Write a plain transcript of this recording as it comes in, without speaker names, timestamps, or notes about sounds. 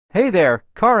Hey there,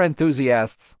 car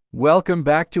enthusiasts! Welcome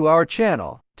back to our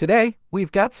channel. Today,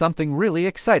 we've got something really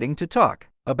exciting to talk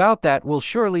about that will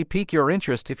surely pique your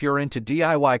interest if you're into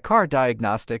DIY car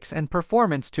diagnostics and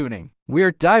performance tuning.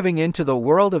 We're diving into the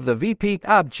world of the Veepeak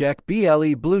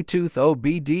OBD2 Bluetooth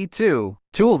OBD2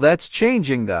 tool that's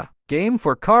changing the game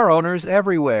for car owners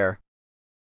everywhere.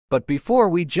 But before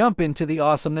we jump into the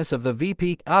awesomeness of the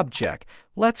Veepeak OBD2,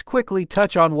 let's quickly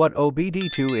touch on what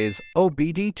OBD2 is.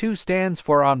 OBD2 stands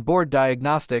for Onboard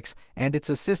Diagnostics, and it's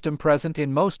a system present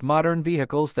in most modern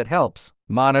vehicles that helps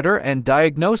monitor and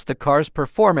diagnose the car's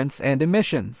performance and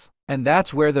emissions. And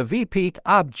that's where the Veepeak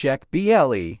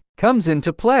OBD2 comes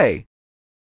into play.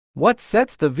 What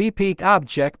sets the Veepeak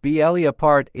OBD2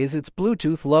 apart is its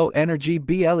Bluetooth low-energy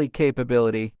BLE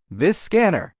capability. This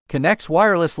scanner connects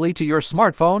wirelessly to your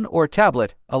smartphone or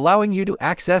tablet, allowing you to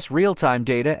access real-time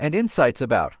data and insights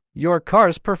about your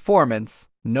car's performance.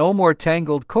 No more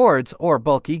tangled cords or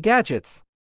bulky gadgets.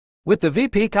 With the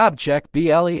Veepeak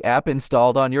OBD2 app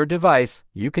installed on your device,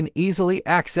 you can easily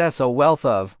access a wealth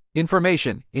of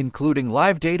information, including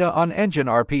live data on engine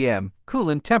RPM,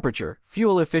 coolant temperature,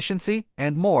 fuel efficiency,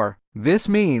 and more. This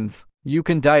means you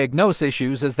can diagnose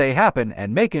issues as they happen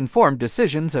and make informed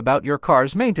decisions about your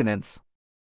car's maintenance.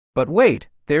 But wait,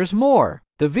 there's more.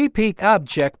 The Veepeak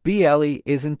OBD2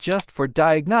 isn't just for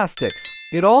diagnostics.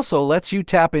 It also lets you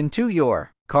tap into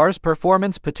your car's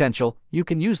performance potential. You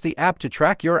can use the app to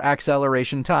track your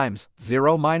acceleration times,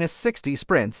 0-60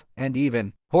 sprints, and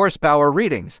even horsepower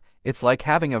readings. It's like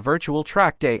having a virtual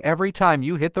track day every time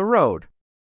you hit the road.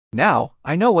 Now,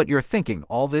 I know what you're thinking,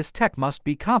 all this tech must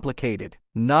be complicated.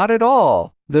 Not at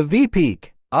all. The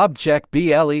Veepeak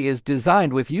OBD2 is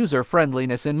designed with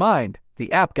user-friendliness in mind.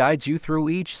 The app guides you through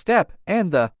each step,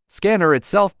 and the scanner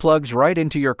itself plugs right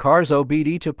into your car's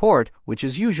OBD2 port, which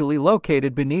is usually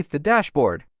located beneath the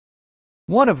dashboard.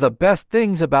 One of the best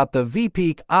things about the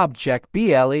Veepeak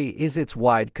OBD2 is its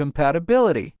wide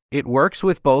compatibility. It works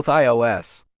with both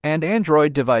iOS and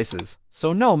Android devices,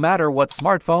 so no matter what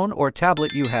smartphone or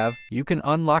tablet you have, you can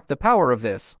unlock the power of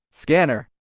this scanner.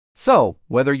 So,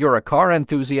 whether you're a car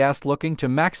enthusiast looking to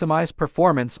maximize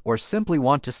performance or simply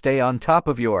want to stay on top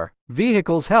of your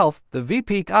vehicle's health, the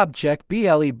Veepeak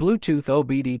OBD2 Bluetooth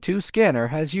OBD2 Scanner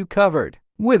has you covered.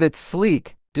 With its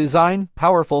sleek design,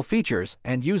 powerful features,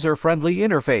 and user-friendly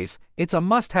interface, it's a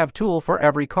must-have tool for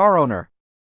every car owner.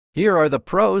 Here are the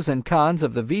pros and cons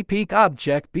of the Veepeak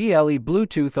OBD2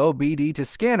 Bluetooth OBD2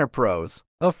 Scanner. Pros: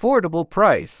 affordable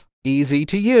price, easy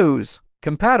to use,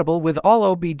 compatible with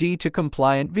all OBD2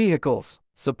 compliant vehicles,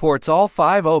 supports all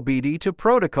 5 OBD2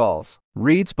 protocols,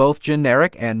 reads both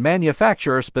generic and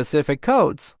manufacturer-specific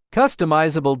codes,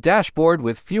 customizable dashboard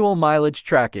with fuel mileage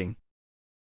tracking.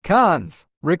 Cons: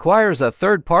 requires a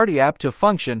third-party app to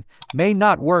function, may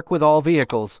not work with all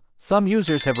vehicles. Some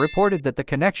users have reported that the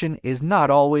connection is not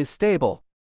always stable.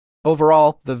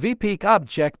 Overall, the Veepeak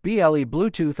OBD2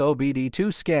 Bluetooth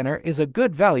OBD2 Scanner is a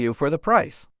good value for the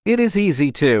price. It is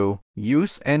easy to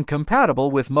use and compatible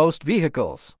with most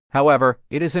vehicles. However,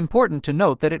 it is important to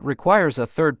note that it requires a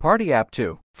third-party app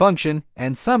to function,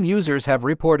 and some users have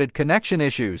reported connection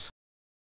issues.